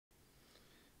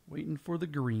Waiting for the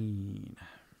green.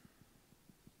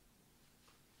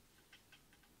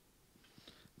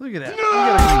 Look at that.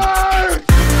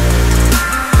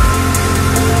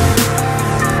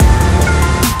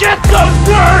 Get those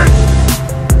words!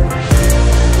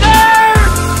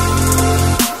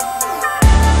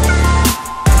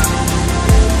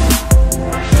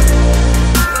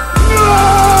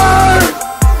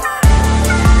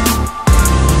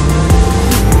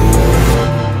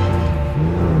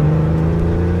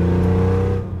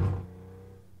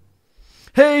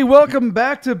 Hey, welcome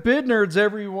back to Bid Nerds,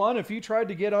 everyone. If you tried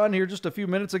to get on here just a few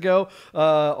minutes ago,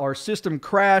 our system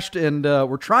crashed, and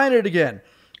we're trying it again.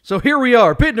 So here we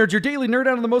are, Bid Nerds, your daily nerd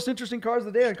out on the most interesting cars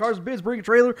of the day on Cars and Bids, Bring a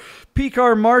Trailer,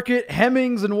 P-Car Market,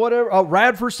 Hemmings, and whatever,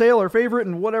 Rad for Sale, our favorite,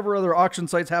 and whatever other auction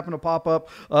sites happen to pop up.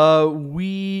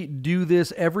 We do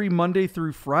this every Monday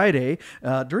through Friday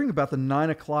during about the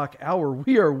 9 o'clock hour.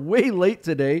 We are way late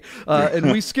today,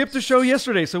 and we skipped a show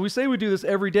yesterday, so we say we do this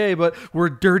every day, but we're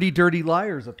dirty, dirty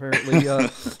liars, apparently.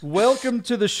 Welcome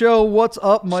to the show. What's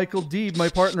up, Michael D., my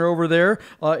partner over there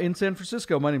in San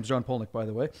Francisco? My name's John Polnick, by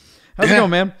the way. How's it going,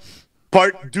 man?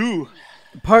 Part deux.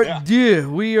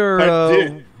 We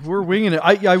are we're winging it.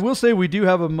 I will say we do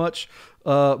have a much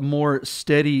more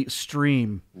steady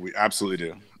stream. We absolutely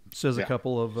do. Says a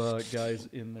couple of guys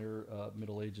in their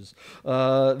middle ages,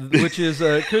 which is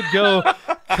could go a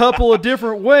couple of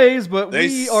different ways, but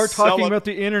we are talking about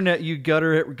the internet, you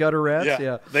gutter rats.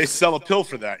 Yeah, they sell a pill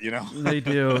for that, you know. They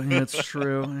do. It's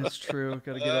true. It's true.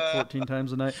 Got to get up 14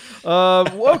 times a night.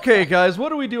 Okay, guys, what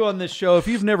do we do on this show? If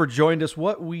you've never joined us,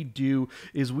 what we do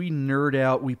is we nerd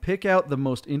out. We pick out the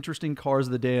most interesting cars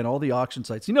of the day on all the auction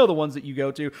sites. You know, the ones that you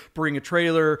go to, Bring a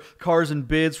Trailer, Cars and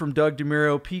Bids from Doug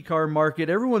DeMuro, P-Car Market.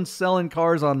 Everyone's selling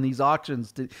cars on these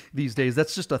auctions these days.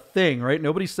 That's just a thing, right?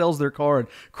 Nobody sells their car on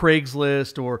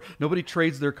Craigslist, or nobody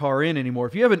trades their car in anymore.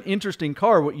 If you have an interesting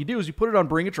car, what you do is you put it on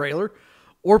Bring a Trailer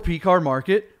or P-Car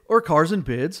Market or Cars and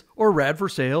Bids or Rad for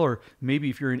Sale, or maybe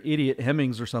if you're an idiot,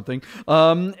 Hemmings or something,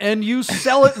 and you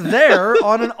sell it there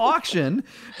on an auction,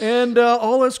 and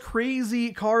all us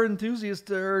crazy car enthusiasts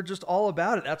are just all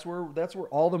about it. That's where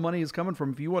all the money is coming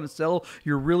from. If you want to sell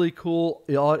your really cool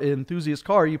enthusiast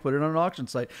car, you put it on an auction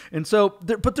site. And so,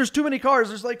 but there's too many cars.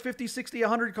 There's like 50, 60,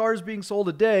 100 cars being sold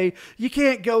a day. You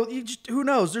can't go, who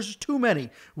knows? There's just too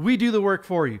many. We do the work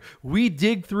for you. We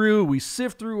dig through, we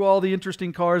sift through all the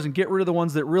interesting cars and get rid of the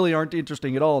ones that really aren't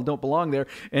interesting at all and don't belong there,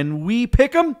 and we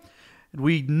pick them,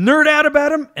 we nerd out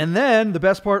about them, and then the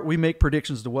best part, we make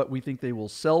predictions to what we think they will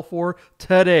sell for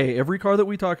today. Every car that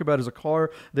we talk about is a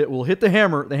car that will hit the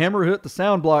hammer will hit the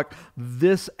sound block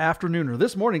this afternoon or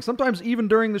this morning, sometimes even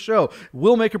during the show.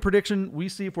 We'll make a prediction, we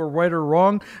see if we're right or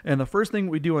wrong, and the first thing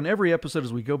we do on every episode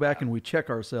is we go back and we check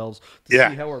ourselves to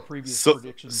see how our previous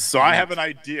predictions So I have an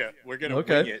idea. We're going to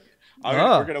wing it.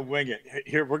 We're going to wing it.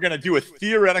 Here, we're going to do a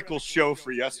theoretical show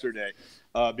for yesterday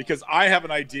because I have an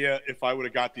idea if I would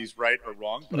have got these right or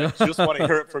wrong, but I just want to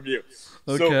hear it from you.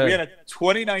 Okay. So we had a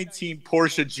 2019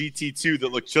 Porsche GT2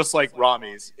 that looked just like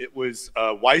Rami's. It was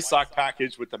a Weissach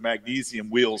package with the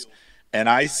magnesium wheels, and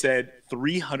I said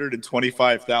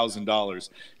 $325,000.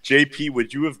 JP,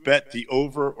 would you have bet the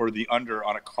over or the under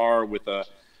on a car with a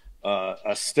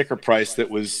sticker price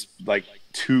that was like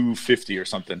 $250 or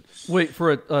something? Wait,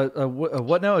 for a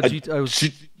what now?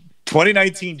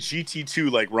 2019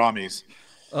 GT2 like Rami's.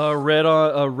 Red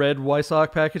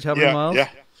Weissach package. How many miles? Yeah,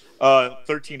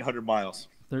 1,300 miles.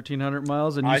 1,300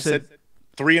 miles, and you said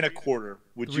 3.25.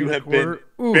 Would you have been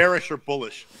bearish or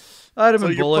bullish? I'd have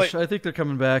been bullish. I think they're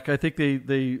coming back. I think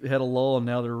they had a lull and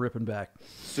now they're ripping back.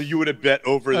 So you would have bet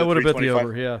over. I would have bet the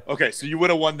over. Yeah. Okay, so you would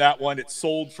have won that one. It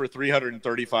sold for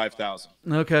 $335,000.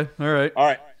 Okay. All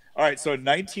right. So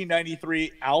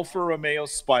 1993 Alfa Romeo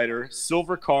Spider,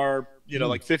 silver car. You know,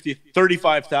 like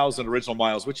 35,000 original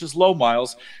miles, which is low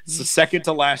miles. It's the second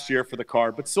to last year for the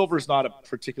car, but silver is not a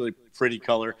particularly pretty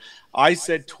color. I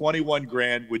said 21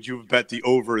 grand. Would you have bet the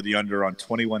over or the under on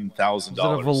 $21,000? Is it a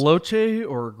Veloce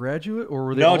or a Graduate, or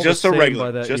were they all just the a same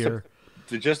regular, by that year?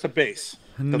 Just a base.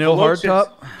 No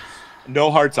hardtop.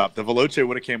 No hardtop. The Veloce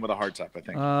would have came with a hardtop, I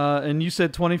think. And you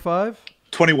said 25?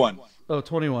 21. Oh,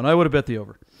 21. I would have bet the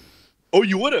over. Oh,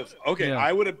 you would have? Okay, yeah.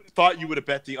 I would have thought you would have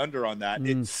bet the under on that.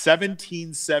 It's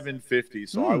 17,750,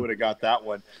 so I would have got that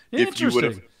one if you would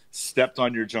have stepped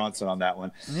on your Johnson on that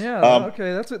one. Yeah,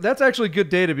 okay, that's actually good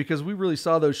data because we really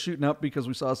saw those shooting up because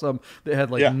we saw some that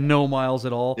had like no miles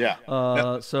at all. Yeah.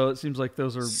 So it seems like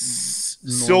those are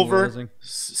silver,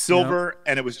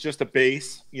 and it was just a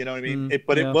base. You know what I mean?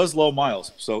 But it was low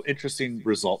miles, so interesting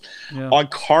result. Yeah. On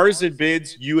Cars and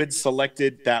Bids, you had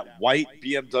selected that white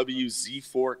BMW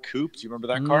Z4 Coupe. Do you remember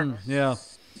that car? Yeah.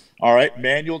 All right,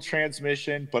 manual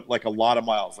transmission, but like a lot of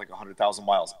miles, like 100,000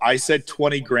 miles. I said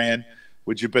 20 grand.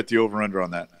 Would you bet the over/under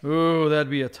on that? Ooh, that'd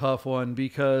be a tough one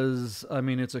because, I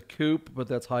mean, it's a coupe, but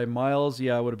that's high miles.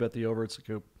 Yeah, I would have bet the over. It's a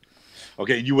coupe.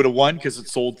 Okay, you would have won because it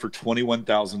sold for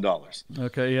 $21,000.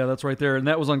 Okay, yeah, that's right there. And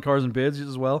that was on Cars and Bids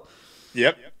as well?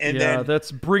 Yep. And then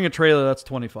that's Bring a Trailer. That's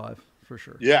 25 for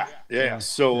sure. Yeah.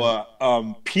 So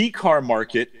P car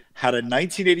market had a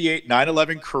 1988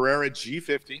 911 Carrera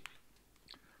G50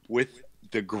 with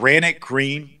the granite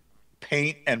green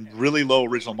paint and really low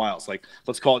original miles. Like,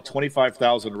 let's call it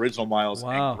 25,000 original miles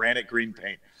and granite green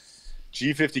paint.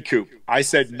 G50 coupe. I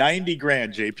said 90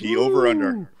 grand, JP, over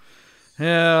under.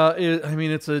 Yeah, I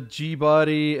mean, it's a G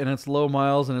body and it's low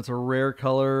miles and it's a rare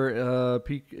color.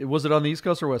 Was it on the East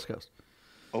Coast or West Coast?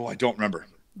 Oh, I don't remember.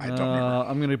 I'm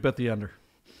going to bet the under.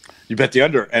 You bet the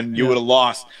under, and you would have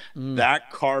lost.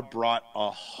 That car brought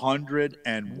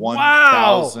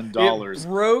 $101,000. It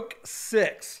broke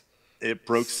six. It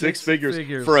broke six figures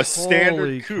for a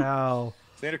standard coupe. Cow.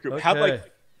 Standard coupe. Okay. Had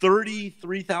like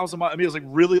 33,000 miles. I mean, it was like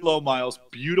really low miles,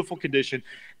 beautiful condition.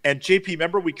 And JP,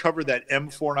 remember we covered that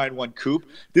M491 coupe?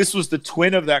 This was the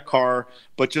twin of that car,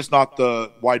 but just not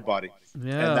the wide body.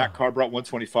 Yeah. And that car brought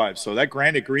 125. So that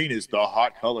granite green is the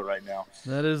hot color right now.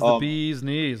 That is the bee's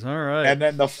knees. All right. And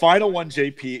then the final one,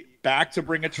 JP, back to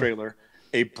Bring a Trailer,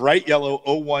 a bright yellow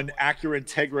 01 Acura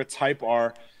Integra Type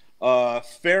R,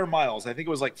 fair miles. I think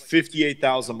it was like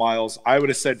 58,000 miles. I would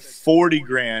have said 40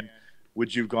 grand.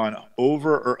 Would you have gone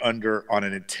over or under on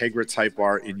an Integra Type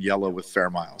R in yellow with fair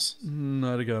miles? I'd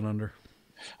have gone under.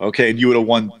 Okay, and you would have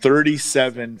won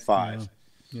 37.5.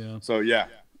 Yeah. So yeah.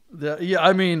 Yeah,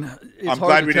 I mean, it's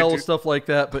hard to tell stuff like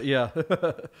that, but yeah.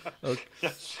 Okay.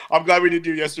 I'm glad we didn't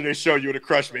do yesterday's show. You would have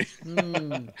crushed me.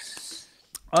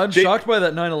 I'm shocked by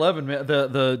that 911, man.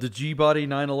 The G body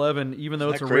 911, even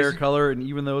though it's a rare color and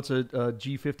even though it's a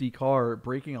G50 car,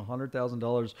 breaking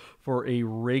 $100,000 for a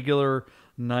regular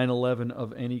 911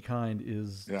 of any kind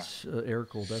is air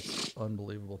cooled. That's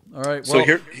unbelievable. All right. Well,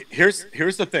 so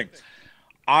here's the thing.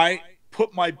 I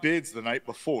put my bids the night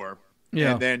before.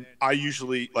 Yeah. And then I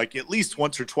usually, like at least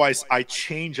once or twice, I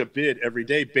change a bid every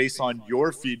day based on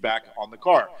your feedback on the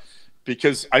car.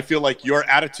 Because I feel like your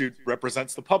attitude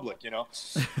represents the public, in a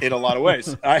lot of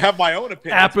ways. I have my own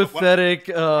opinion. Apathetic.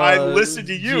 I listen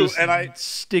to you, and I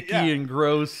sticky and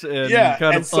gross and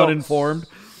kind of uninformed.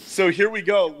 So here we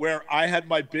go, where I had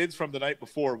my bids from the night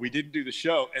before. We didn't do the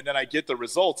show, and then I get the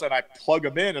results, and I plug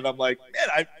them in, and I'm like,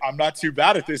 man, I'm not too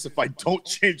bad at this if I don't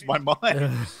change my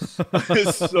mind. So,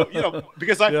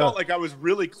 because I felt like I was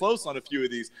really close on a few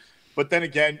of these. But then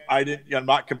again, I'm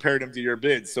not comparing them to your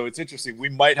bids. So it's interesting. We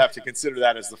might have to consider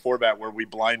that as the format where we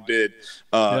blind bid,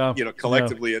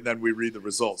 collectively, and then we read the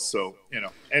results. So,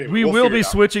 anyway, we will be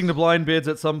switching to blind bids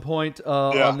at some point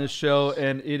on this show.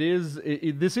 And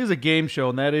this is a game show,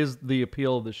 and that is the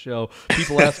appeal of the show.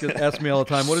 People ask me all the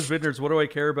time, what is Vidners? What do I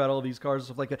care about all these cars and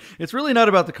stuff like that? It's really not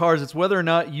about the cars. It's whether or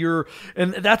not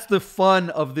and that's the fun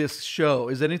of this show,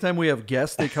 is anytime we have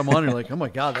guests, they come on and you're like, oh my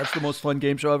God, that's the most fun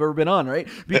game show I've ever been on, right?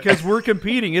 Because we're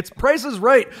competing. It's Price is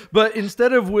Right, but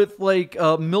instead of with like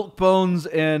milk bones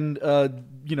and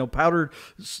powdered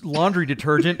laundry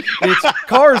detergent, it's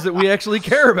cars that we actually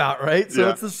care about, right? So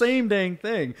it's the same dang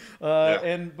thing.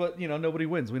 But nobody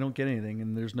wins. We don't get anything,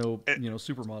 and there's no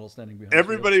supermodel standing behind.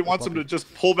 Everybody wants them to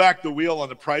just pull back the wheel on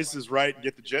the Price is Right and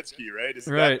get the jet ski, right?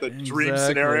 Isn't that the dream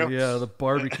scenario? Yeah, the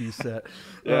barbecue set.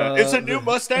 It's a new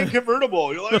Mustang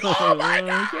convertible. You're like, oh my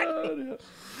God.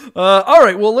 All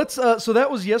right, well, let's. So that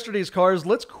was yesterday's cars.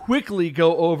 Let's quickly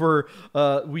go over.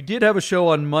 We did have a show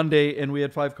on Monday, and we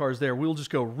had 5 cars there. We'll just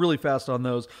go really fast on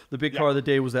those. The big car of the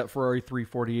day was that Ferrari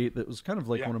 348. That was kind of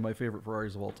like one of my favorite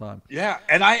Ferraris of all time. Yeah,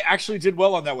 and I actually did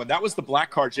well on that one. That was the black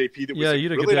car, JP. That was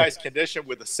in really nice condition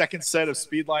with a second set of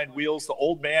Speedline wheels. The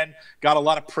old man got a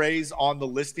lot of praise on the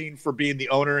listing for being the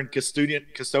owner and custodian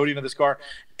of this car,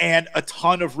 and a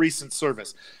ton of recent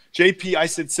service. JP, I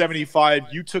said 75.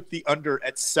 You took the under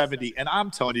at 70. And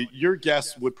I'm telling you, your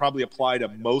guess would probably apply to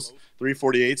most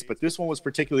 348s, but this one was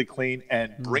particularly clean,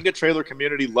 and Bring a Trailer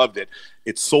community loved it.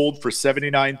 It sold for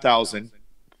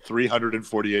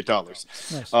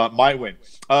 $79,348. Nice. My win.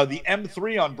 The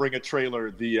M3 on Bring a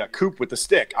Trailer, the coupe with the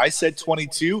stick, I said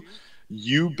 22.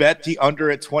 You bet the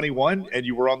under at 21, and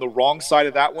you were on the wrong side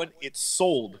of that one. It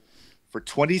sold for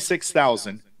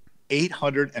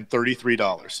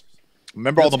 $26,833.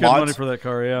 Remember all the mods? Money for that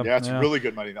car, yeah. Yeah, it's really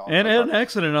good money now. And an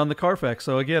accident on the Carfax.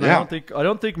 So again, I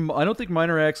don't think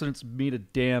minor accidents mean a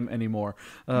damn anymore.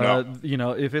 No.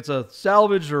 If it's a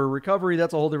salvage or a recovery,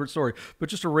 that's a whole different story. But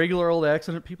just a regular old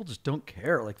accident, people just don't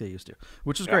care like they used to,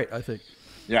 which is great, I think.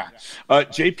 Yeah.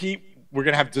 JP,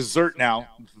 have dessert now.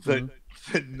 The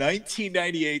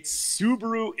 1998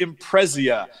 Subaru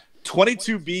Impreza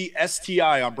 22B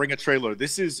STI on Bring a Trailer.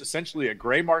 This is essentially a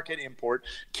gray market import.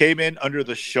 Came in under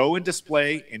the show and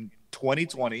display in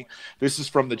 2020. This is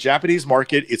from the Japanese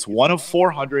market. It's one of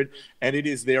 400, and it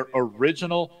is their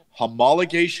original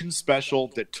homologation special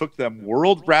that took them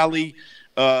World Rally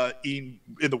in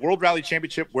the World Rally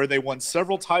Championship, where they won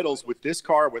several titles with this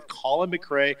car with Colin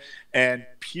McRae and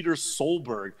Peter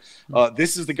Solberg.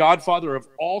 This is the godfather of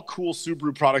all cool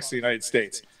Subaru products in the United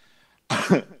States.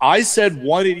 I said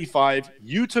 185.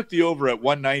 You took the over at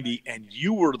 190, and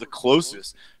you were the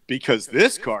closest because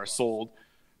this car sold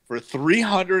for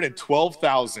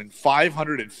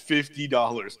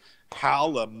 $312,550.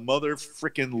 Howla mother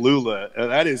frickin' Lula.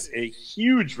 That is a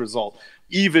huge result.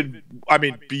 Even, I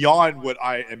mean, beyond what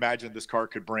I imagined this car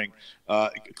could bring.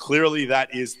 Clearly,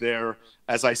 that is their,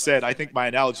 as I said, I think my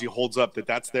analogy holds up,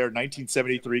 that's their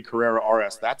 1973 Carrera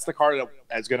RS. That's the car that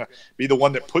is going to be the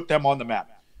one that put them on the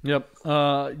map. Yep.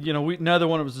 We neither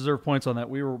one of us deserved points on that.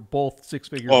 We were both 6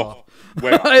 figures off. Off.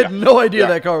 I had no idea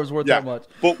that car was worth that much.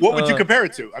 But what would you compare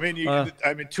it to? I mean,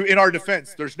 in our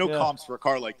defense, there's no comps for a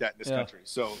car like that in this country.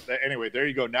 So anyway, there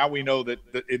you go. Now we know that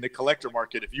in the collector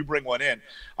market, if you bring one in,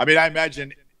 I mean, I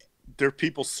imagine there are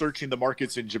people searching the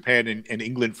markets in Japan and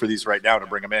England for these right now to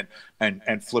bring them in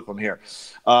and flip them here.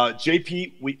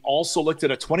 JP, we also looked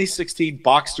at a 2016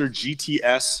 Boxster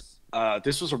GTS.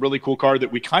 This was a really cool car that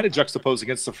we kind of juxtaposed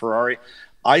against the Ferrari.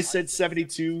 I said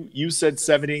 72, you said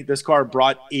 70. This car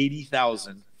brought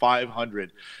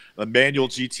 80,500, a manual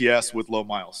GTS with low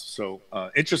miles. So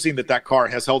interesting that car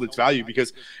has held its value,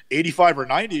 because 85 or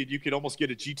 90, you could almost get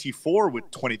a GT4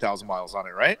 with 20,000 miles on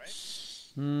it, right?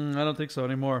 I don't think so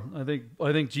anymore. I think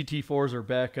GT4s are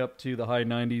back up to the high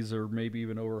 90s or maybe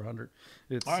even over 100.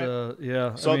 It's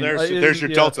yeah. So there's your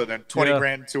delta then, 20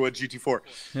 grand to a GT4.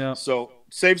 Yeah. So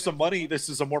save some money. This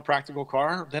is a more practical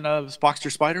car than a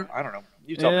Boxster Spider. I don't know.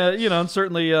 You tell me. And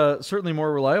certainly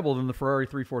more reliable than the Ferrari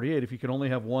 348. If you can only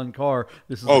have one car,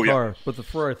 this is the car. But the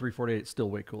Ferrari 348 is still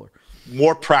way cooler.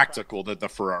 More practical than the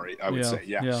Ferrari, I would say.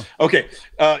 Yeah. Okay.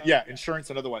 Insurance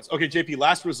and otherwise. Okay, JP,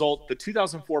 last result, the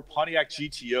 2004 Pontiac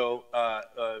GTO,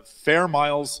 fair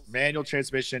miles, manual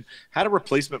transmission, had a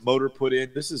replacement motor put in.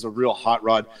 This is a real hot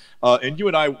rod. And you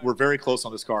and I were very close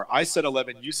on this car. I said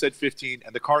 11, you said 15,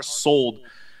 and the car sold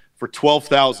for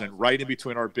 12,000 right in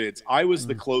between our bids. I was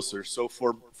the closer. So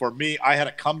for me, I had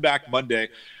a comeback Monday,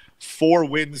 4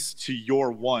 wins to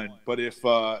your 1. But if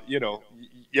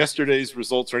yesterday's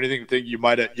results or anything, you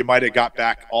might have got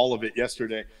back all of it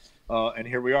yesterday. And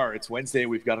here we are. It's Wednesday.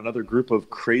 We've got another group of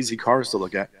crazy cars to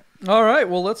look at. All right,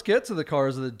 well, let's get to the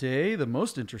cars of the day, the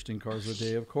most interesting cars of the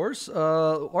day, of course.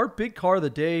 Our big car of the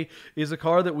day is a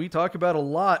car that we talk about a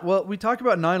lot. Well, we talk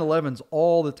about 911s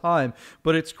all the time,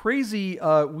 but it's crazy.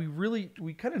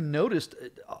 We kind of noticed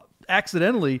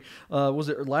accidentally, was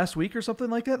it last week or something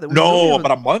like that? No,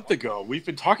 about a month ago. We've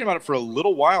been talking about it for a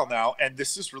little while now, and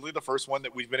this is really the first one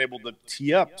that we've been able to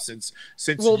tee up since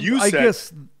you said. I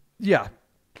guess, yeah.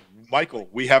 Michael,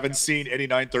 we haven't seen any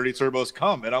 930 turbos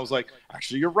come. And I was like,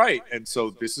 actually, you're right. And so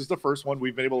this is the first one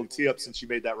we've been able to tee up since you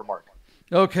made that remark.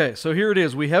 Okay, so here it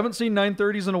is. We haven't seen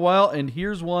 930s in a while, and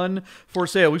here's one for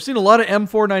sale. We've seen a lot of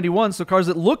M491s, so cars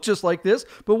that look just like this,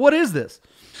 but what is this?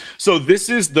 So this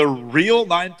is the real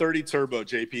 930 turbo,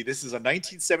 JP. This is a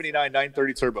 1979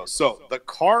 930 turbo. So the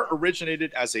car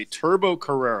originated as a turbo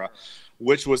Carrera,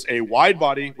 which was a wide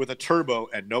body with a turbo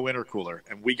and no intercooler.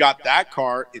 And we got that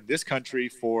car in this country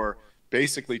for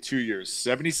basically 2 years,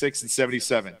 76 and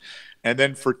 77. And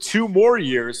then for 2 more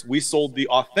years, we sold the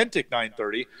authentic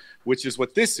 930, which is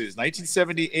what this is,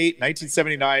 1978,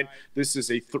 1979. This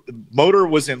is motor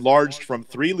was enlarged from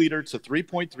 3 liter to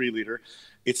 3.3 liter.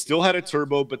 It still had a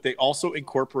turbo, but they also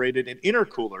incorporated an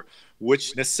intercooler,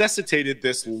 which necessitated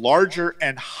this larger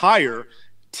and higher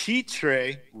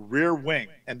T-tray rear wing.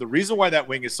 And the reason why that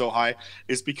wing is so high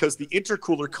is because the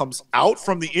intercooler comes out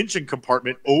from the engine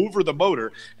compartment over the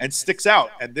motor and sticks out.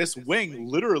 And this wing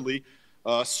literally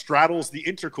straddles the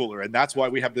intercooler. And that's why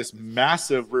we have this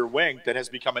massive rear wing that has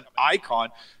become an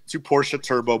icon to Porsche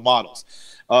turbo models.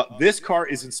 This car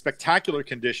is in spectacular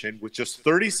condition with just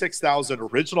 36,000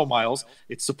 original miles.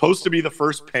 It's supposed to be the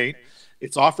first paint.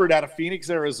 It's offered out of Phoenix,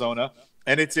 Arizona.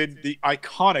 And it's in the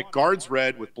iconic Guards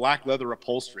Red with black leather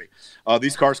upholstery.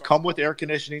 These cars come with air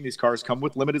conditioning. These cars come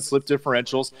with limited slip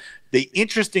differentials. They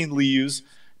interestingly use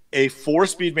a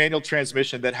 4-speed manual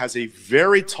transmission that has a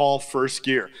very tall first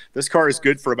gear. This car is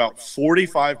good for about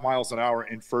 45 miles an hour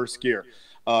in first gear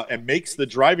and makes the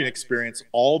driving experience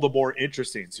all the more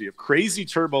interesting. So you have crazy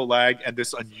turbo lag and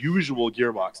this unusual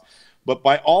gearbox. But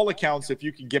by all accounts, if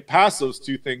you can get past those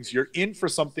two things, you're in for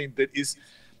something that is,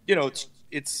 you know,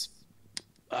 it's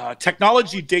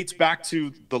technology dates back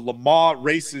to the Le Mans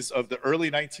races of the early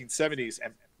 1970s,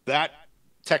 and that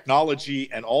technology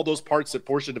and all those parts that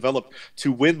Porsche developed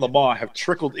to win Le Mans have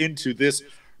trickled into this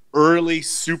early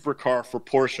supercar for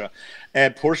Porsche,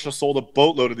 and Porsche sold a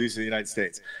boatload of these in the United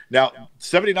States. Now,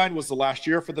 79 was the last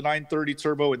year for the 930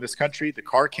 turbo in this country. The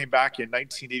car came back in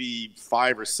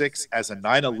 1985 or 6 as a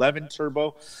 911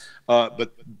 turbo.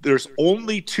 But there's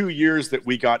only 2 years that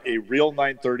we got a real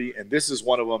 930, and this is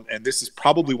one of them, and this is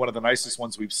probably one of the nicest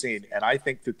ones we've seen. And I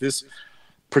think that this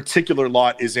particular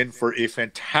lot is in for a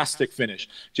fantastic finish.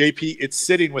 JP, it's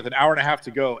sitting with an hour and a half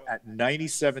to go at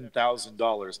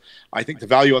 $97,000. I think the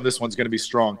value on this one's going to be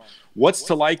strong. What's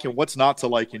to like and what's not to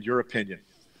like, in your opinion?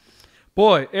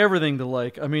 Boy, everything to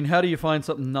like. I mean, how do you find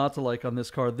something not to like on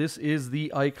this car? This is the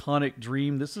iconic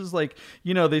dream. This is like,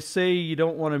 you know, they say you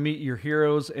don't want to meet your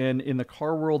heroes, and in the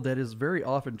car world, that is very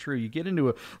often true. You get into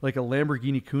a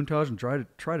Lamborghini Countach and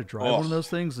try to drive one of those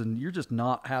things, and you're just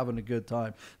not having a good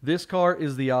time. This car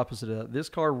is the opposite of that. This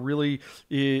car really,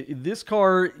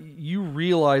 you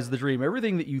realize the dream.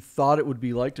 Everything that you thought it would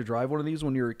be like to drive one of these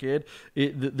when you were a kid,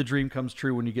 the dream comes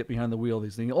true when you get behind the wheel of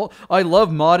these things. Oh, I love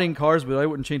modding cars, but I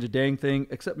wouldn't change a dang thing,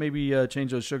 except maybe change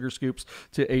those sugar scoops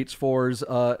to 8s,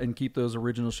 4s, and keep those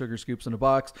original sugar scoops in a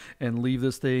box and leave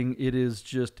this thing. It is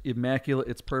just immaculate.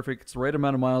 It's perfect. It's the right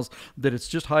amount of miles that it's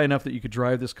just high enough that you could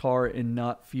drive this car and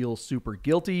not feel super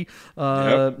guilty. You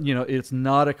know, it's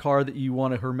not a car that you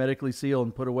want to hermetically seal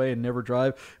and put away and never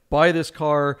drive. Buy this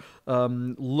car,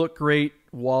 look great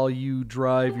while you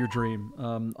drive your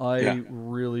dream. I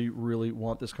really, really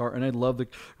want this car, and I love the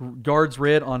guards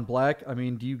red on black. I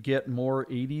mean, do you get more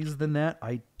 80s than that?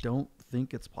 I don't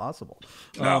think it's possible.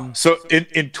 No. So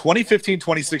in 2015,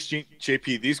 2016,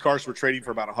 JP, these cars were trading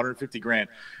for about 150 grand,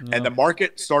 and the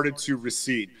market started to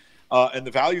recede. And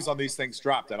the values on these things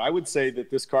dropped. And I would say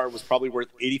that this car was probably worth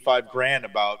 85 grand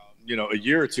about, you know, a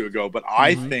year or two ago. But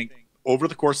I think over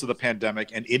the course of the pandemic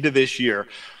and into this year,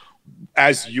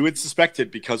 as you had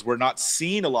suspected, because we're not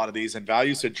seeing a lot of these and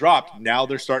values had dropped, now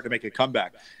they're starting to make a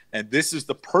comeback. And this is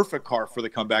the perfect car for the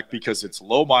comeback because it's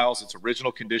low miles, it's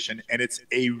original condition, and it's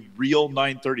a real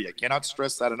 930. I cannot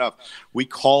stress that enough. We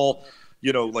call,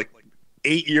 you know, like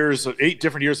 8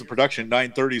 different years of production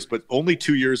 930s, but only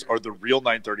 2 years are the real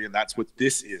 930, and that's what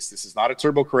this is. This is not a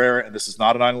turbo Carrera, and this is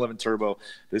not a 911 turbo.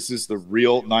 This is the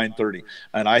real 930,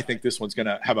 and I think this one's going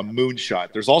to have a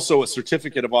moonshot. There's also a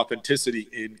certificate of authenticity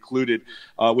included,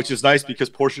 which is nice because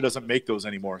Porsche doesn't make those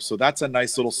anymore, so that's a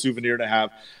nice little souvenir to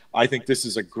have. I think this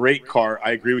is a great car.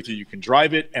 I agree with you. You can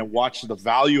drive it and watch the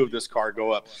value of this car go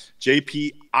up.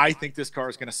 JP, I think this car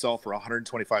is going to sell for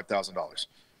 $125,000.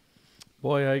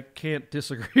 Boy, I can't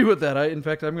disagree with that. In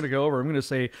fact, I'm going to go over. I'm going to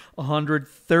say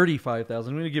 $135,000. I'm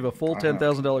going to give a full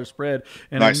 $10,000 spread,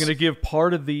 and I'm going to give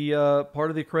part of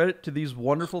the credit to these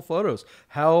wonderful photos.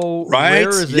 How rare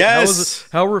is it? Yes.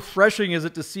 How refreshing is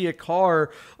it to see a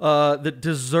car that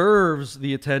deserves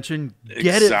the attention?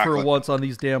 Get it for once on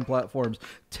these damn platforms.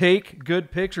 Take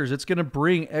good pictures. It's going to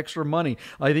bring extra money.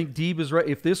 I think Deeb is right.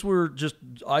 If this were just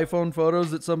iPhone photos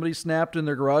that somebody snapped in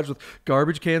their garage with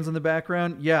garbage cans in the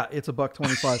background, yeah, it's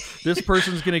 $125. This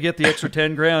person's going to get the extra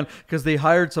 10 grand because they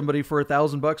hired somebody for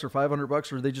 $1,000 or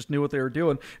 $500, or they just knew what they were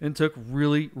doing and took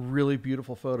really, really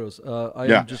beautiful photos. I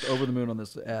am just over the moon on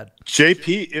this ad.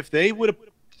 JP, if they would have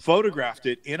photographed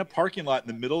it in a parking lot in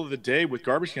the middle of the day with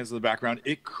garbage cans in the background,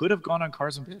 it could have gone on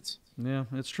Cars and Pits. Yeah,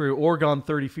 it's true. Or gone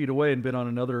 30 feet away and been on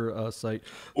another site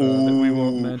that we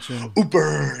won't mention. Ooh,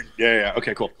 burn. Yeah.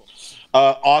 Okay, cool.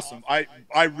 Awesome.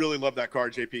 I really love that car,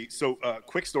 JP. So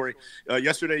quick story.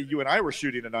 Yesterday, you and I were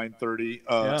shooting a 930,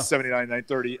 79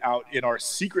 930 out in our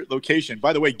secret location.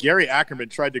 By the way, Gary Ackerman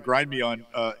tried to grind me on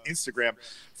Instagram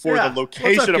for the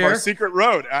location of our secret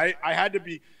road. I had to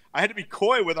be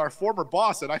coy with our former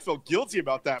boss, and I felt guilty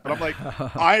about that. But I'm like,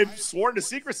 I'm sworn to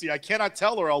secrecy. I cannot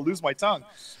tell or I'll lose my tongue.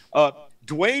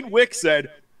 Dwayne Wick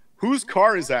said, "Whose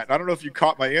car is that?" And I don't know if you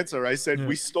caught my answer. I said,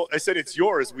 I said, "It's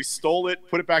yours. We stole it,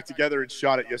 put it back together, and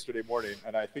shot it yesterday morning."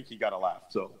 And I think he got a laugh.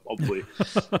 So hopefully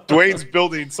Dwayne's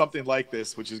building something like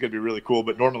this, which is going to be really cool,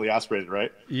 but normally aspirated,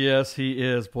 right? Yes, he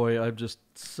is. Boy, I'm just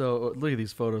so – look at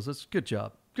these photos. That's good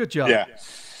job. Good job. Yeah.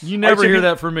 You never hear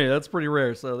that from me. That's pretty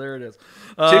rare. So there it is.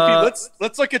 JP,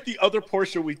 let's look at the other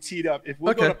Porsche we teed up. If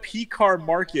we'll go to P-Car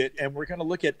Market, and we're going to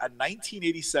look at a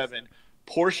 1987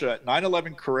 Porsche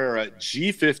 911 Carrera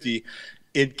G50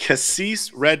 in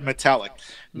cassis red metallic.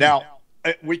 Now,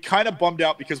 we kind of bummed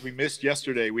out because we missed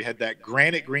yesterday. We had that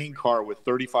granite green car with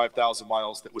 35,000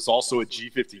 miles that was also a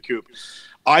G50 coupe.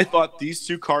 I thought these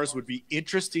two cars would be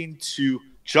interesting to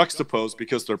juxtaposed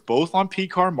because they're both on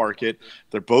P-Car Market.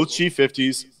 They're both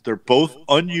G50s. They're both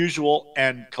unusual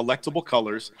and collectible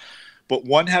colors, but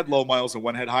one had low miles and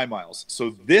one had high miles.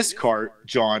 So this car,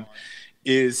 John,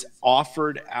 is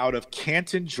offered out of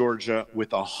Canton, Georgia,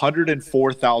 with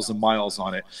 104,000 miles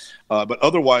on it. But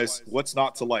otherwise, what's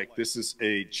not to like? This is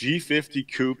a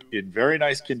G50 coupe in very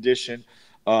nice condition.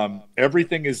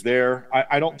 Everything is there.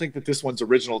 I don't think that this one's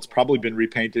original. It's probably been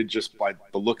repainted just by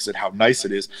the looks at how nice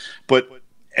it is. But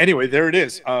anyway, there it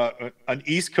is. An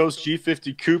East Coast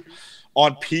G50 coupe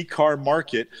on P-Car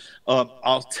Market.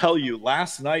 I'll tell you,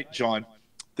 last night, John,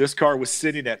 this car was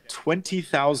sitting at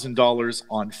 $20,000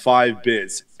 on 5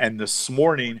 bids. And this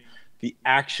morning, the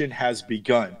action has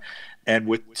begun. And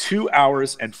with 2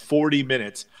 hours and 40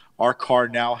 minutes, our car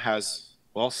now has,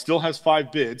 well, still has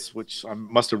 5 bids, which I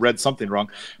must have read something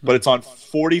wrong, but it's on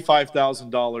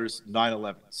 $45,000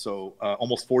 911. So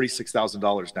almost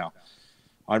 $46,000 now.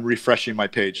 I'm refreshing my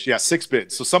page. Yeah, 6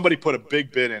 bids. So somebody put a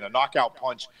big bid in, a knockout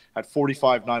punch at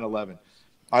 45 911.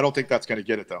 I don't think that's going to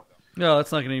get it, though. No,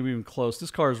 that's not going to be even close.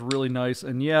 This car is really nice.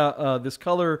 And yeah, this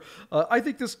color, I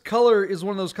think this color is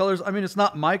one of those colors. I mean, it's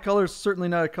not my color. It's certainly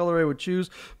not a color I would choose.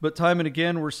 But time and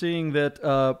again, we're seeing that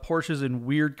Porsches in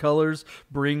weird colors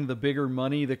bring the bigger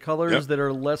money. The colors that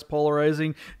are less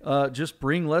polarizing just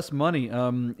bring less money.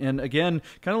 And again,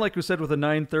 kind of like we said with a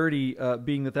 930,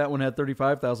 being that one had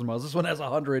 35,000 miles. This one has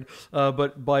 100.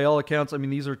 But by all accounts, I mean,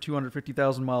 these are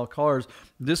 250,000 mile cars.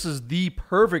 This is the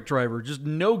perfect driver. Just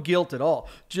no guilt at all.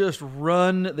 Just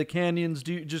run the canyons,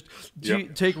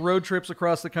 take road trips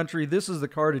across the country. This is the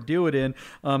car to do it in.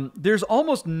 There's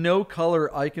almost no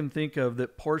color I can think of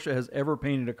that Porsche has ever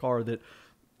painted a car that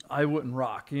I wouldn't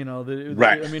rock, you know.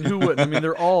 I mean, who wouldn't? I mean,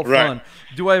 they're all fun.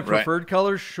 Do I have preferred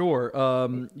colors? Sure.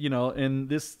 You know, and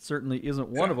this certainly isn't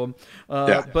one of them.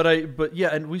 But yeah,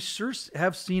 and we sure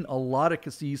have seen a lot of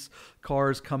Cassis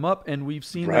cars come up, and we've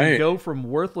seen them go from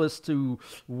worthless to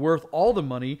worth all the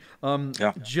money.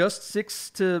 Just 6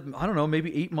 to, I don't know,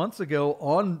 maybe 8 months ago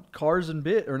on Cars and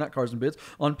Bid, or not Cars and Bids,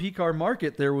 on P-Car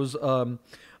Market, there was an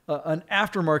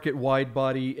aftermarket wide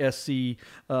body SC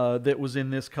that was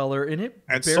in this color, and it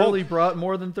barely brought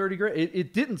more than 30 grand.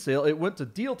 It didn't sell. It went to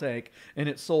Deal Tank, and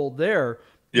it sold there.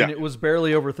 And it was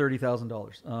barely over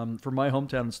 $30,000 for my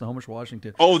hometown in Snohomish,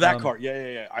 Washington. Oh, that car.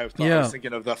 Yeah. I was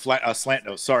thinking of the slant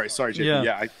nose. Sorry, JP.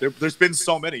 Yeah, there's been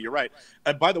so many. You're right.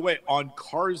 And by the way, on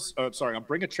cars, on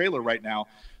Bring a Trailer right now,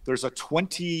 there's a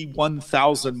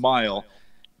 21,000 mile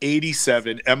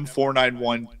 87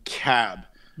 M491 cab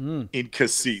in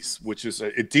Cassis, which is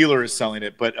a dealer is selling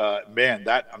it. But man,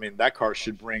 that car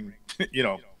should bring, you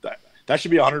know, that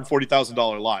should be a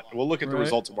 $140,000 lot. We'll look at the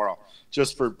results tomorrow,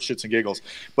 just for shits and giggles.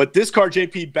 But this car,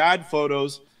 JP, bad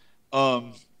photos.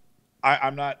 I'm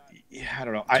not. I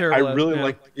don't know. I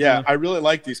really I really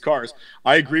like these cars.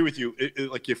 I agree with you.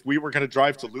 Like if we were going to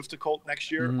drive to Lufthansa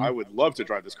next year, I would love to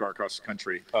drive this car across the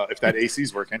country if that AC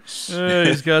is working.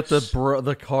 He's got the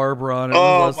carb on it.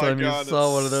 Last time you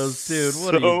saw one of those, dude.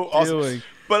 What are you doing?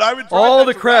 But I would drive all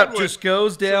the crap just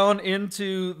goes down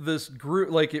into this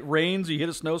group. Like it rains, you hit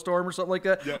a snowstorm or something like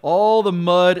that. Yeah. All the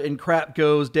mud and crap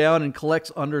goes down and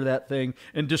collects under that thing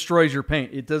and destroys your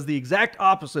paint. It does the exact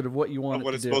opposite of what you want it to do.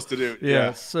 What it's supposed to do.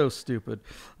 Yeah, it's so stupid.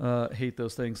 Hate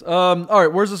those things. All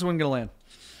right, where's this one going to land?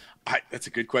 That's a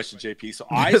good question, JP. So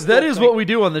that is what we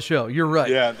do on the show. You're right.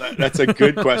 Yeah, that's a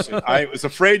good question. I was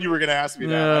afraid you were going to ask me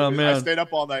that. I stayed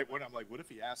up all night. I'm like, what if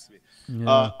he asked me?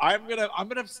 Yeah. I'm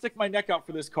gonna stick my neck out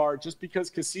for this car just because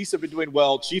Cassis have been doing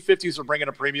well. G50s are bringing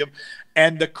a premium,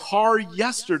 and the car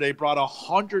yesterday brought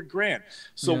 100 grand.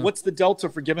 So what's the delta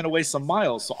for giving away some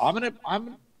miles? So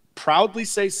I'm proudly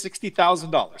say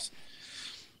 $60,000.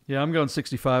 Yeah, I'm going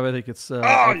 65. I think it's.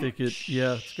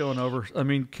 It's going over. I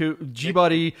mean,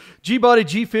 G-body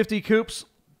G50 coupes.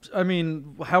 I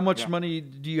mean, how much money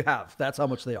do you have? That's how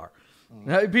much they are.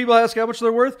 People ask how much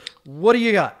they're worth. What do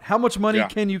you got? How much money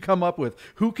can you come up with?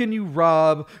 Who can you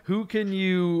rob? Who can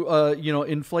you,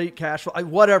 inflate cash flow?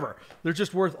 Whatever. They're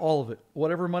just worth all of it.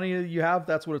 Whatever money you have,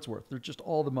 that's what it's worth. They're just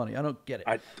all the money. I don't get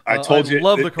it. I told you. I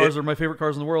love the cars. They're my favorite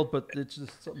cars in the world, but it's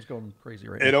just something's going crazy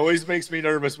right now. It always makes me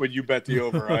nervous when you bet the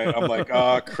over. I'm like,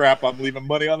 oh, crap. I'm leaving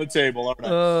money on the table. Aren't I?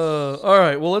 All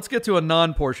right. Well, let's get to a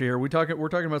non-Porsche here. We're talking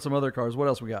about some other cars. What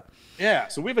else we got? Yeah.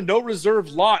 So we have a no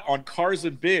reserve lot on Cars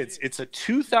and Bids. It's a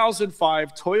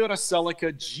 2005 Toyota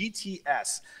Celica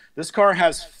GTS. This car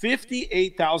has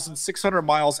 58,600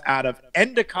 miles out of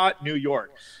Endicott, New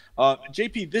York.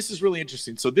 JP, this is really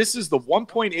interesting. So this is the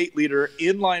 1.8 liter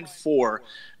inline four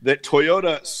that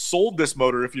Toyota sold this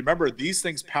motor. If you remember, these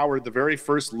things powered the very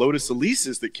first Lotus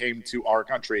Elises that came to our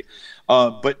country.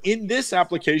 But in this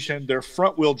application, they're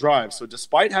front wheel drive. So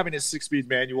despite having a 6-speed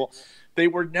manual, they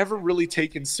were never really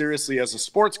taken seriously as a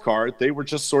sports car. They were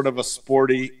just sort of a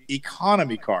sporty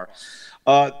economy car.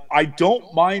 I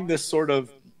don't mind this sort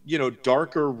of,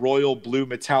 darker royal blue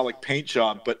metallic paint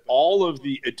job, but all of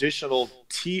the additional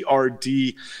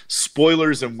TRD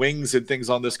spoilers and wings and things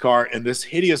on this car and this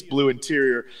hideous blue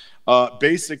interior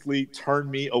basically turned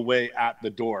me away at the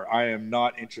door. I am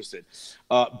not interested.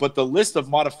 But the list of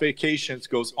modifications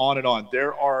goes on and on.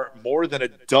 There are more than a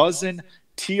dozen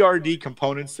TRD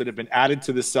components that have been added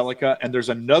to the Celica, and there's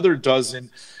another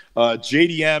dozen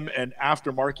JDM and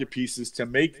aftermarket pieces to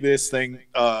make this thing,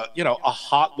 a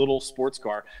hot little sports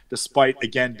car, despite,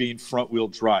 again, being front-wheel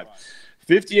drive.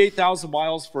 58,000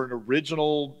 miles for an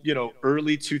original,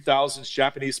 early 2000s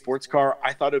Japanese sports car.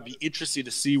 I thought it would be interesting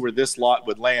to see where this lot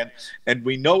would land, and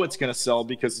we know it's going to sell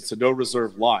because it's a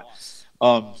no-reserve lot.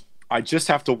 I just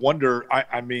have to wonder,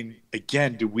 I mean,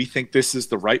 again, do we think this is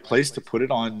the right place to put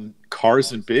it on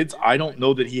Cars and Bids? I don't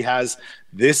know that he has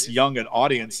this young an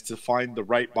audience to find the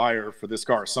right buyer for this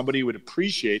car. Somebody who would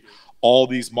appreciate all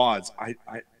these mods.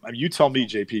 You tell me,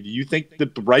 JP, do you think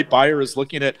that the right buyer is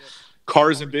looking at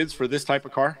Cars and Bids for this type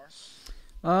of car?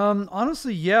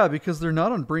 Honestly, yeah, because they're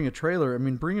not on Bring a Trailer. I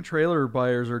mean, Bring a Trailer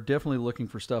buyers are definitely looking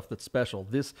for stuff that's special.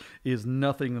 This is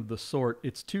nothing of the sort.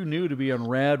 It's too new to be on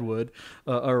Radwood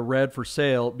or Rad for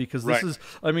Sale, because this is,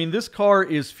 I mean, this car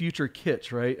is future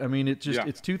kitsch, right? I mean, it's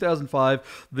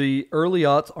 2005. The early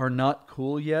aughts are not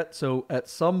cool yet. So at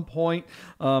some point,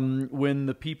 when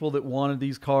the people that wanted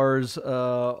these cars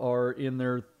are in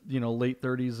their late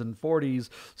 30s and 40s,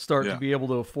 start to be able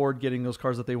to afford getting those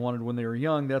cars that they wanted when they were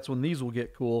young, that's when these will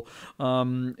get cool.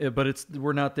 But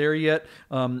we're not there yet.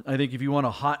 I think if you want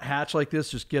a hot hatch like this,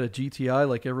 just get a GTI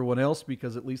like everyone else,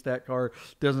 because at least that car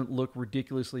doesn't look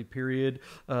ridiculously period,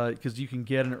 because you can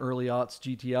get an early aughts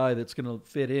GTI that's going to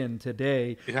fit in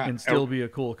today and still be a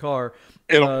cool car.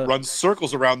 It'll run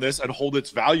circles around this and hold its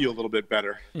value a little bit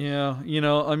better. Yeah,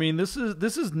 I mean, this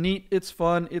is neat. It's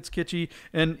fun. It's kitschy.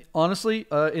 And honestly,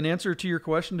 in answer to your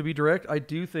question, to be direct, I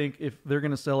do think if they're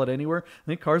going to sell it anywhere, I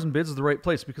think Cars and Bids is the right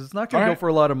place, because it's not going to go for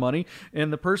a lot of money.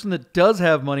 And the person that does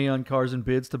have money on Cars and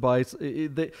Bids to buy,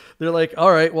 they're like,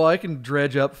 all right, well, I can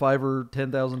dredge up $5,000 or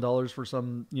 $10,000 for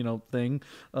some thing,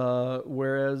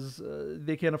 whereas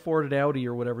they can't afford an Audi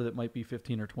or whatever that might be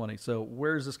 15 or 20. So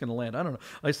where is this going to land? I don't know.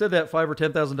 I said that $5,000 or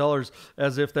 $10,000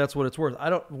 as if that's what it's worth.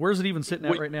 Where's it even sitting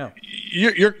at right now?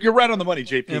 You're right on the money,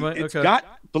 JP. It's okay. got,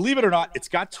 believe it or not, it's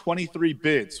got 23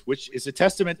 bids, which is a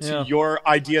testament to your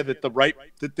idea that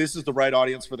this is the right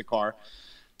audience for the car.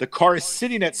 The car is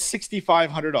sitting at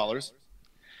 $6,500,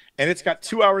 and it's got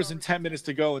 2 hours and 10 minutes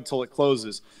to go until it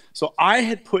closes. So I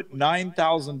had put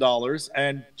 $9,000,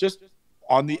 and just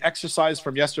on the exercise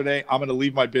from yesterday, I'm going to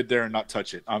leave my bid there and not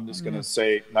touch it. I'm just going to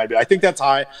say my bid. I think that's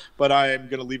high, but I am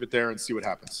going to leave it there and see what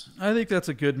happens. I think that's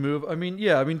a good move. I mean,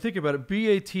 yeah, think about it.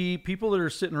 BAT, people that are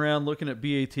sitting around looking at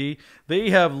BAT, they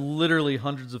have literally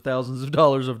hundreds of thousands of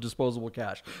dollars of disposable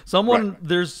cash. I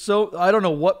don't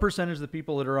know what percentage of the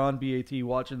people that are on BAT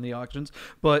watching the auctions,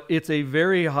 but it's a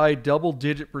very high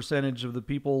double-digit percentage of the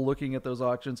people looking at those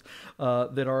auctions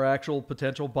that are actual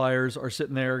potential buyers are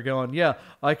sitting there going, yeah,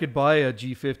 I could buy a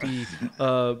G50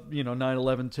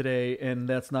 911 today, and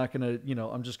that's not gonna,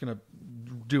 I'm just gonna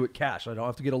do it cash. I don't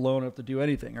have to get a loan, I don't have to do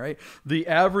anything, right? The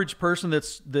average person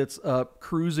that's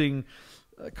cruising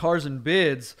Cars and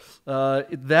Bids,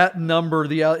 that number,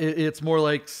 it's more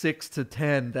like $6,000 to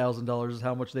 $10,000 is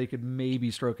how much they could maybe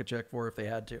stroke a check for if they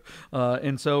had to.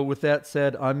 And so with that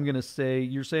said, I'm gonna say,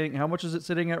 you're saying how much is it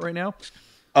sitting at right now?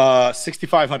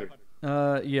 $6,500.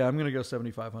 Yeah, I'm gonna go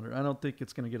 $7,500. I don't think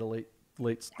it's gonna get a late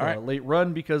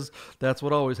run, because that's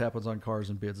what always happens on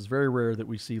Cars and Bids. It's very rare that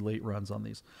we see late runs on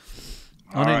these.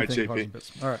 All right,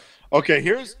 JP. All right. Okay,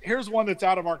 here's one that's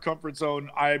out of our comfort zone.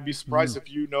 I'd be surprised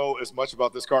if you know as much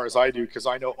about this car as I do, because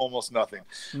I know almost nothing.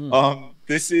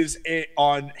 This is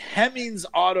on Hemmings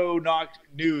Auto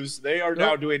News. They are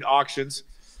now doing auctions.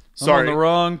 I'm on the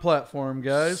wrong platform,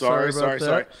 guys. Sorry.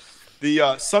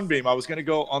 The Sunbeam. I was going to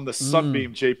go on the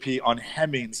Sunbeam, JP, on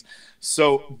Hemmings.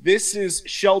 So this is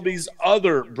Shelby's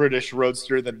other British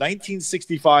roadster, the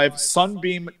 1965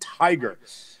 Sunbeam Tiger.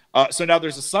 So now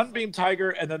there's a Sunbeam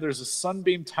Tiger, and then there's a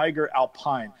Sunbeam Tiger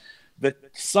Alpine. The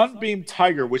Sunbeam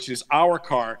Tiger, which is our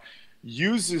car,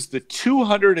 uses the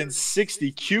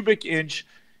 260 cubic inch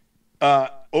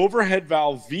overhead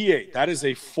valve V8. That is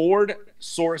a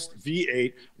Ford-sourced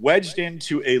V8 wedged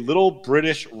into a little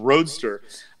British roadster.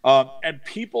 And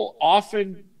people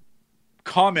often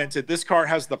commented this car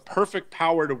has the perfect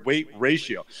power to weight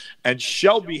ratio, and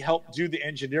Shelby helped do the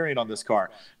engineering on this car.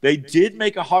 They did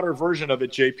make a hotter version of it,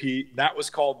 JP. That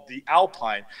was called the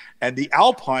Alpine, and the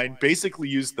Alpine basically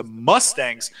used the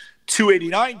Mustang's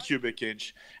 289 cubic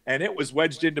inch, and it was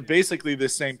wedged into basically the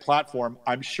same platform.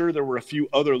 I'm sure there were a few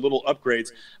other little upgrades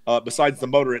besides the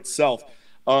motor itself,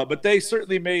 but they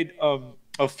certainly made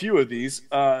a few of these.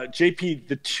 JP,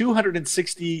 the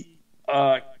 260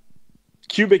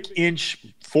 cubic inch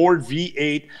Ford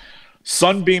V8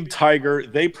 Sunbeam Tiger,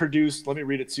 they produced, let me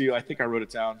read it to you. I think I wrote it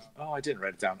down. Oh, I didn't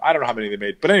write it down. I don't know how many they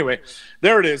made. But anyway,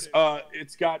 there it is.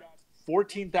 It's got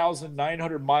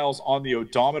 14,900 miles on the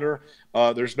odometer.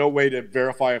 There's no way to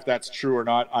verify if that's true or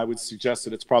not. I would suggest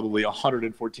that it's probably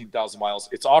 114,000 miles.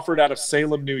 It's offered out of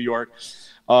Salem, New York.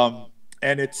 And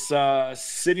it's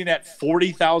sitting at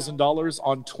 $40,000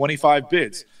 on 25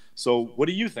 bids. So what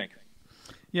do you think?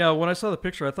 Yeah, when I saw the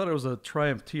picture, I thought it was a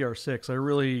Triumph TR6. I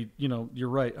really, you're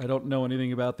right. I don't know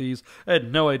anything about these. I had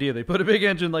no idea they put a big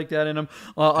engine like that in them.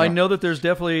 Yeah. I know that there's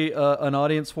definitely an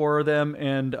audience for them,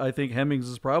 and I think Hemmings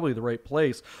is probably the right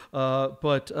place.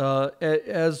 But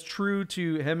as true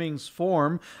to Hemmings'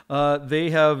 form,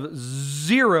 they have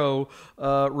zero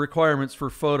requirements for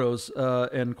photos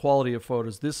and quality of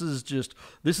photos. This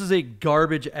is a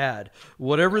garbage ad.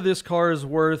 Whatever this car is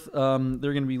worth, they're going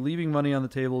to be leaving money on the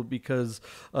table because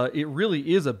it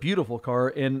really is a beautiful car,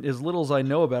 and as little as I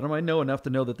know about them, I know enough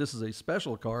to know that this is a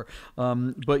special car,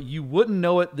 but you wouldn't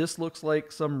know it. This looks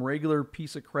like some regular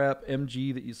piece of crap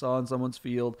MG that you saw in someone's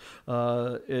field.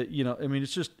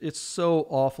 It's so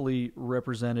awfully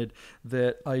represented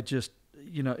that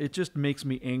it just makes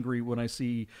me angry when I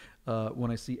see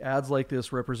ads like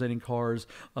this representing cars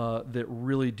that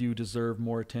really do deserve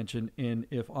more attention. And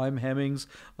if I'm Hemmings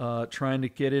trying to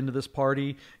get into this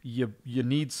party, you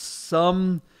need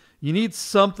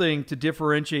something to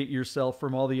differentiate yourself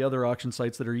from all the other auction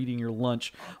sites that are eating your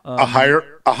lunch. A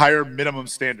higher minimum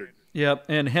standard. Yeah,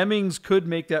 and Hemmings could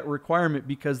make that requirement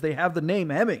because they have the name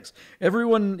Hemmings.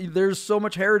 There's so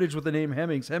much heritage with the name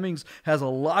Hemmings. Hemmings has a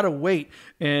lot of weight,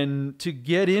 and to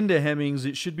get into Hemmings,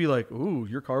 it should be like, ooh,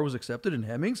 your car was accepted in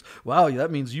Hemmings? Wow,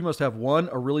 that means you must have, one,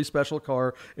 a really special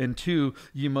car, and two,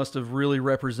 you must have really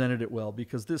represented it well,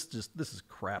 because this is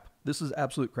crap. This is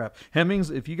absolute crap.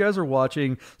 Hemmings, if you guys are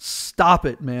watching, stop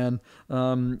it, man.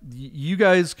 You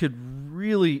guys could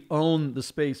really own the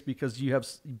space because you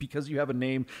have a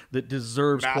name that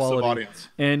deserves massive quality, audience,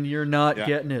 and you're not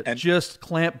getting it. And just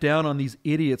clamp down on these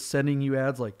idiots sending you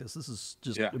ads like this. This is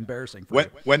just embarrassing.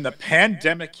 When the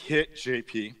pandemic hit,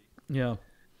 JP, yeah,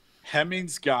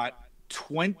 Hemmings got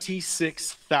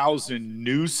 26,000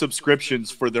 new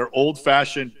subscriptions for their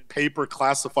old-fashioned paper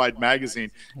classified magazine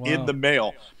in the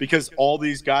mail, because all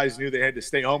these guys knew they had to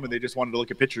stay home and they just wanted to look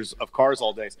at pictures of cars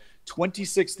all day.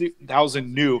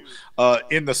 26,000 new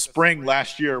in the spring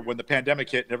last year when the pandemic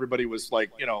hit and everybody was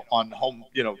like, on home,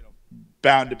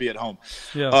 bound to be at home.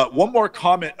 Yeah. One more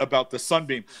comment about the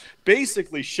Sunbeam.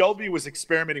 Basically, Shelby was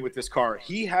experimenting with this car.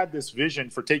 He had this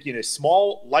vision for taking a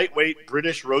small, lightweight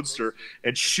British roadster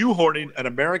and shoehorning an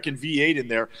American V8 in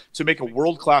there to make a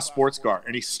world-class sports car.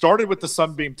 And he started with the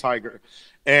Sunbeam Tiger,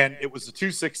 and it was a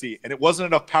 260, and it wasn't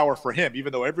enough power for him,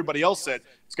 even though everybody else said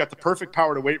it's got the perfect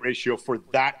power to weight ratio for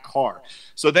that car.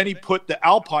 So then he put the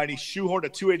Alpine, he shoehorned a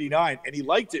 289, and he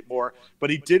liked it more,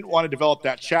 but he didn't want to develop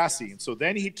that chassis. And so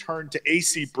then he turned to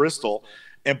AC Bristol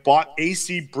and bought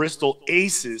AC Bristol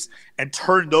Aces and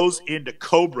turned those into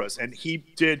Cobras. And he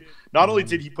did, not only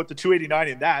did he put the 289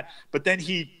 in that, but then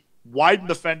he widened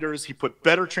the fenders, he put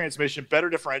better transmission, better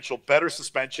differential, better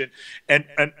suspension, and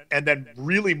then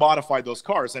really modified those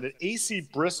cars. And an AC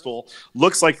Bristol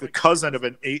looks like the cousin of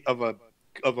a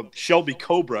Shelby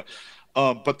Cobra,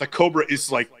 but the Cobra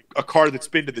is like a car that's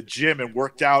been to the gym and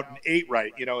worked out and ate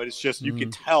right. It's just, you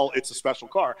can tell it's a special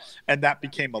car, and that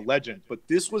became a legend. But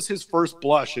this was his first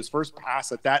blush, his first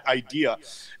pass at that idea.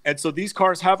 And so these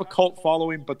cars have a cult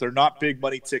following, but they're not big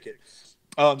money ticket.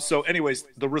 So anyways,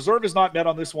 the reserve is not met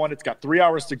on this one. It's got 3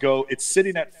 hours to go. It's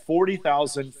sitting at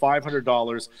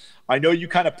 $40,500. I know you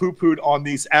kind of poo-pooed on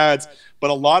these ads, but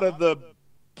a lot of the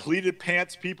pleated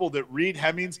pants people that read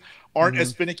Hemmings aren't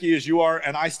as finicky as you are,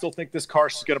 and I still think this car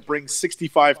is going to bring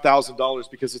 $65,000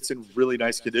 because it's in really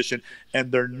nice condition, and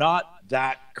they're not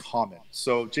that common.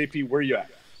 So, JP, where are you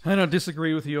at? I don't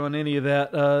disagree with you on any of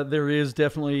that. There is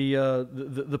definitely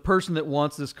the person that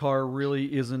wants this car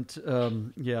really isn't.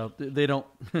 They don't.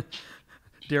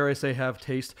 Dare I say have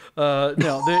taste? No,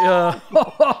 they.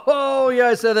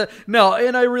 I said that. No,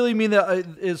 and I really mean that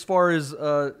as far as.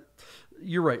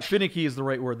 You're right. Finicky is the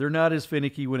right word. They're not as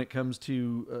finicky when it comes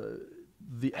to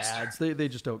the ads. They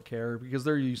just don't care because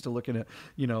they're used to looking at,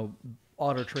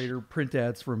 Auto Trader print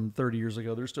ads from 30 years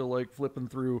ago. They're still like flipping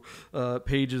through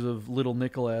pages of little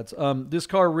nickel ads. This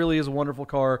car really is a wonderful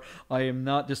car. I am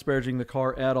not disparaging the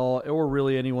car at all, or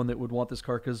really anyone that would want this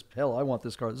car, because hell, I want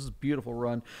this car. This is a beautiful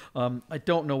run. I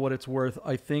don't know what it's worth.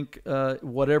 I think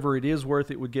whatever it is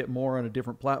worth, it would get more on a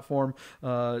different platform.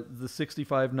 The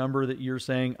 65 number that you're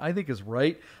saying, I think is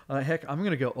right. Heck, I'm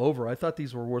going to go over. I thought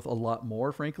these were worth a lot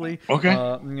more, frankly. Okay.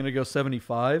 I'm going to go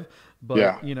 75.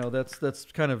 But that's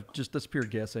kind of that's pure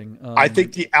guessing. I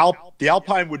think the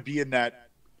Alpine would be in that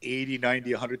 80,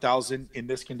 90, 100,000 in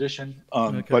this condition.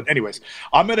 Okay. But anyways,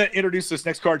 I'm going to introduce this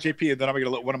next car, JP, and then I'm going to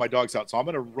let one of my dogs out. So I'm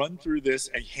going to run through this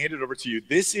and hand it over to you.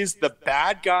 This is the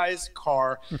bad guy's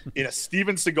car in a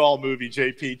Steven Seagal movie,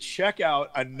 JP. Check out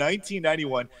a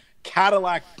 1991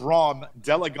 Cadillac Brougham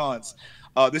d'Elegance.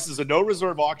 This is a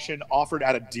no-reserve auction offered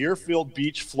out of Deerfield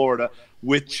Beach, Florida,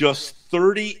 with just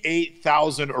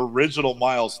 38,000 original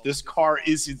miles. This car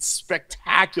is in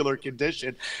spectacular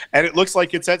condition, and it looks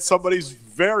like it's at somebody's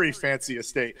very fancy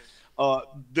estate.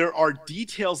 There are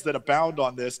details that abound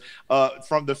on this,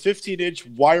 from the 15-inch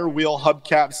wire wheel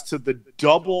hubcaps to the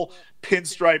double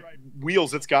pinstripe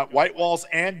wheels. It's got white walls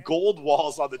and gold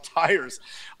walls on the tires.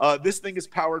 This thing is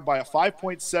powered by a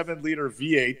 5.7 liter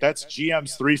V8. That's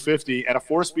GM's 350 and a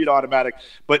 4-speed automatic.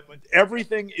 But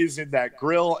everything is in that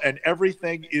grille, and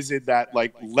everything is in that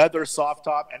like leather soft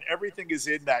top, and everything is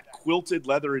in that quilted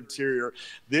leather interior.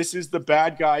 This is the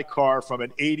bad guy car from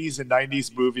an 80s and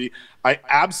 90s movie. I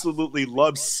absolutely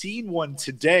love seeing one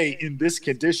today in this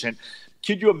condition.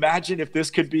 Could you imagine if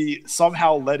this could be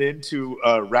somehow led into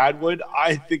Radwood?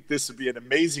 I think this would be an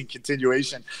amazing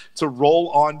continuation to roll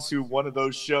onto one of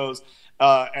those shows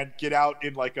and get out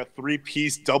in like a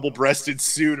 3-piece double-breasted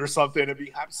suit or something. It'd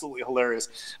be absolutely hilarious.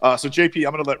 So, JP,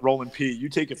 I'm going to let Roland P. You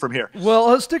take it from here.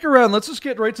 Well, stick around. Let's just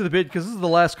get right to the bid, because this is the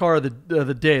last car of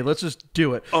the day. Let's just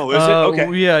do it. Oh, is it?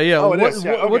 Okay. Yeah. Oh,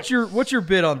 okay. What's your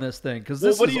bid on this thing? Because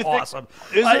this is awesome.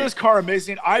 Isn't this car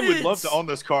amazing? I would love to own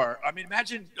this car. I mean,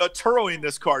 imagine Turoing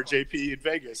this car, JP, in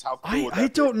Vegas. How cool would that be? I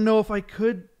don't know if I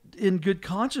could in good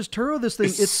conscience Turo this thing.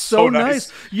 It's so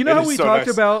nice. You know how we talked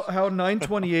about how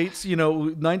 928s,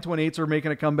 928s are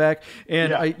making a comeback,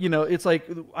 and it's like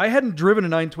I hadn't driven a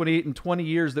 928 in 20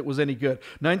 years that was any good.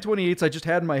 928s I just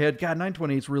had in my head, God,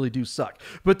 928s really do suck.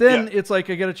 But then it's like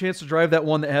I got a chance to drive that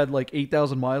one that had like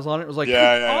 8,000 miles on it. It was like,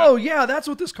 that's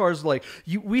what this car's like.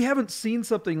 We haven't seen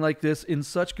something like this in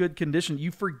such good condition.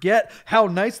 You forget how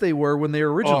nice they were when they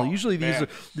were original. Usually these are,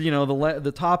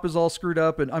 the top is all screwed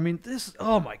up, and I mean this.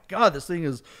 Oh my God, this thing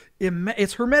is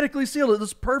it's hermetically sealed. It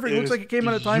looks perfect. It looks like it came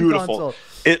out of time console.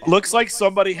 It looks like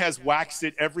somebody has waxed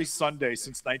it every Sunday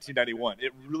since 1991.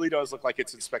 It really does look like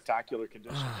it's in spectacular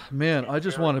condition. Man, I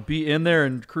just want to be in there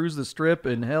and cruise the strip,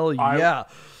 and hell yeah.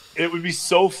 It would be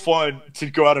so fun to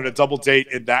go out on a double date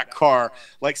in that car,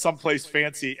 like someplace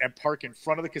fancy, and park in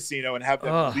front of the casino and have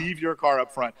them leave your car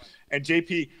up front. And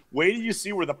JP, wait till you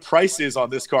see where the price is on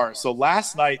this car. So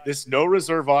last night, this no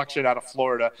reserve auction out of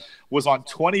Florida was on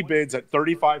 20 bids at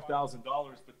 $35,000,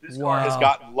 but this car has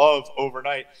gotten love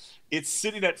overnight. It's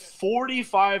sitting at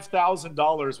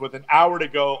 $45,000 with an hour to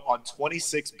go on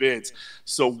 26 bids.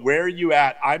 So where are you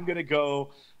at? I'm going to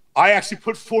go. I actually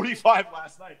put 45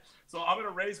 last night. So I'm going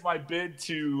to raise my bid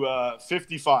to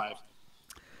 55.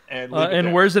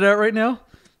 And where's it at right now?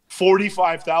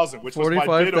 45,000, which was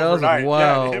my bid overnight.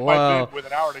 Wow, hit my bid with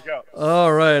an hour to go.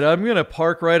 All right, I'm going to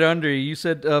park right under you. You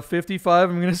said 55.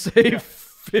 I'm going to say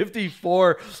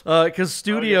 54, because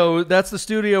studio, that's the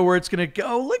studio where it's going to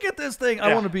go. Look at this thing.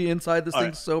 I want to be inside this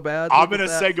thing so bad. I'm going to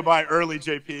say goodbye early,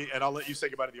 JP, and I'll let you say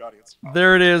goodbye to the audience.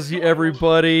 There it is,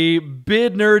 everybody.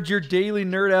 Bid Nerds, your daily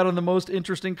nerd out on the most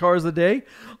interesting cars of the day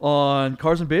on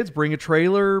Cars and Bids. Bring a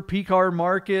trailer, P-Car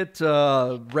Market,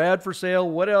 Rad for Sale,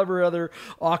 whatever other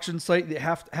auction site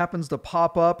that happens to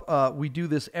pop up. We do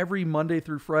this every Monday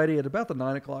through Friday at about the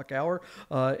 9 o'clock hour,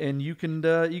 and you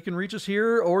can reach us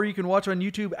here, or you can watch on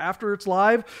YouTube after it's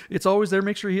live. It's always there.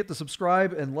 Make sure you hit the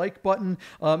subscribe and like button.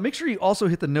 Make sure you also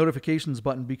hit the notifications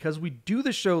button, because we do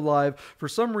the show live. For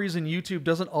some reason, YouTube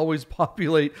doesn't always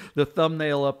populate the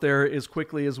thumbnail up there as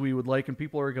quickly as we would like, and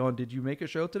people are going, did you make a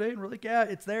show today? And we're like, yeah,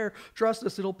 it's there. Trust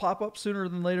us, it'll pop up sooner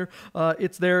than later.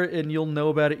 It's there, and you'll know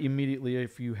about it immediately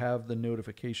if you have the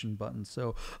notification button.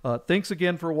 So thanks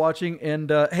again for watching,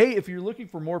 and hey, if you're looking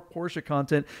for more Porsche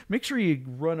content, make sure you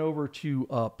run over to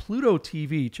Pluto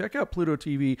TV. Check out Pluto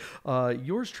TV.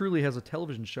 Yours truly has a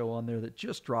television show on there that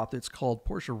just dropped. It's called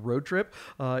Porsche Road Trip.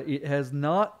 It has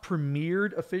not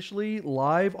premiered officially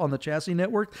live on the Chassis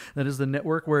Network. That is the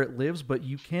network where it lives, but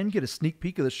you can get a sneak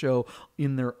peek of the show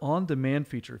in their on-demand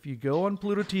feature. If you go on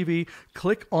Pluto TV,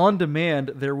 click on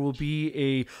demand, there will be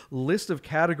a list of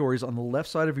categories on the left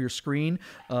side of your screen,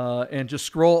 and just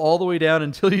scroll all the way down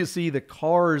until you see the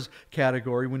Cars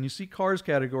category. When you see Cars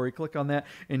category, click on that,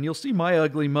 and you'll see my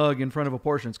ugly mug in front of a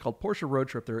Porsche. It's called Porsche Road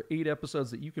Trip. There are 8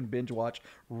 episodes that you can binge watch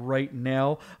right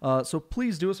now. So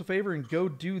please do us a favor and go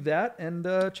do that, and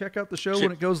check out the show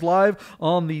when it goes live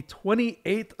on the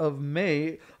 28th of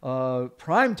May,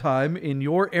 prime time in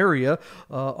your area,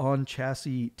 on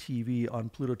Chassis TV on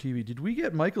Pluto TV. Did we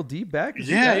get Michael D back?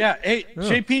 Yeah. Hey,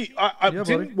 JP,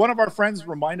 didn't one of our friends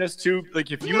remind us too,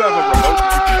 like, if you have a remote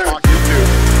that you can talk into.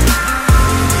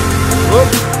 Whoop,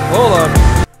 hold on.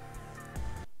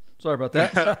 Sorry about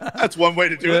that. That's one way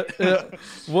to do it.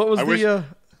 What was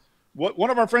one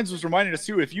of our friends was reminding us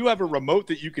too, if you have a remote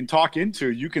that you can talk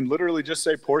into, you can literally just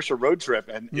say Porsche Road Trip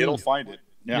and it'll find it.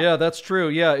 Yeah, that's true.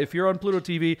 Yeah, if you're on Pluto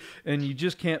TV and you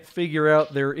just can't figure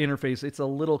out their interface, it's a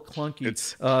little clunky.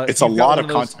 It's a lot of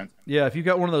content. Yeah, if you've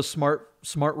got one of those smart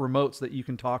remotes that you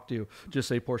can talk to, just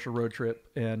say Porsche Road Trip,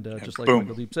 and just like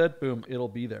Michael Deep said, boom, it'll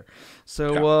be there.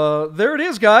 So there it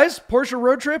is, guys. Porsche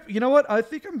Road Trip. You know what? I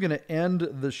think I'm going to end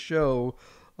the show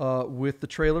with the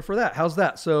trailer for that. How's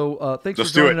that? So thanks for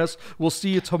joining us. We'll see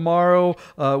you tomorrow,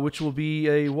 which will be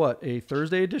a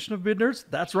Thursday edition of Mid Nerds.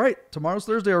 That's right. Tomorrow's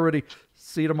Thursday already.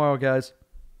 See you tomorrow, guys.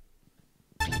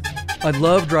 I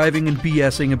love driving and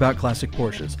BSing about classic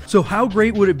Porsches. So how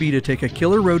great would it be to take a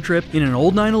killer road trip in an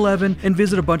old 911 and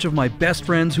visit a bunch of my best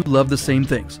friends who love the same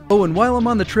things? Oh, and while I'm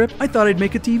on the trip, I thought I'd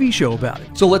make a TV show about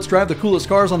it. So let's drive the coolest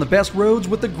cars on the best roads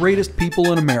with the greatest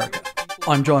people in America.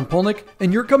 I'm John Polnick,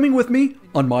 and you're coming with me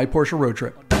on my Porsche road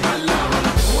trip.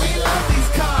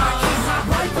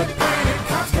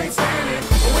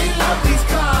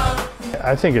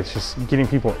 I think it's just getting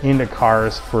people into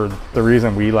cars for the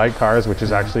reason we like cars, which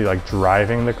is actually like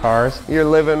driving the cars. You're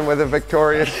living with a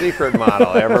Victoria's Secret model.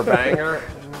 Ever bang her?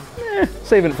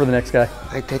 Saving it for the next guy.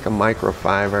 I take a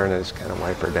microfiber and I just kind of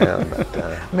wipe her down.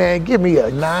 But, Man, give me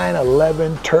a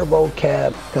 911 turbo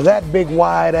cab. Cause that big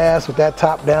wide ass with that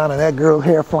top down and that girl's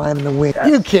hair flying in the wind.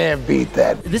 You can't beat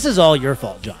that. This is all your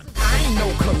fault, John. I ain't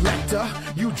no collector.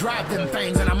 You drive them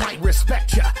things and I might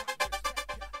respect ya.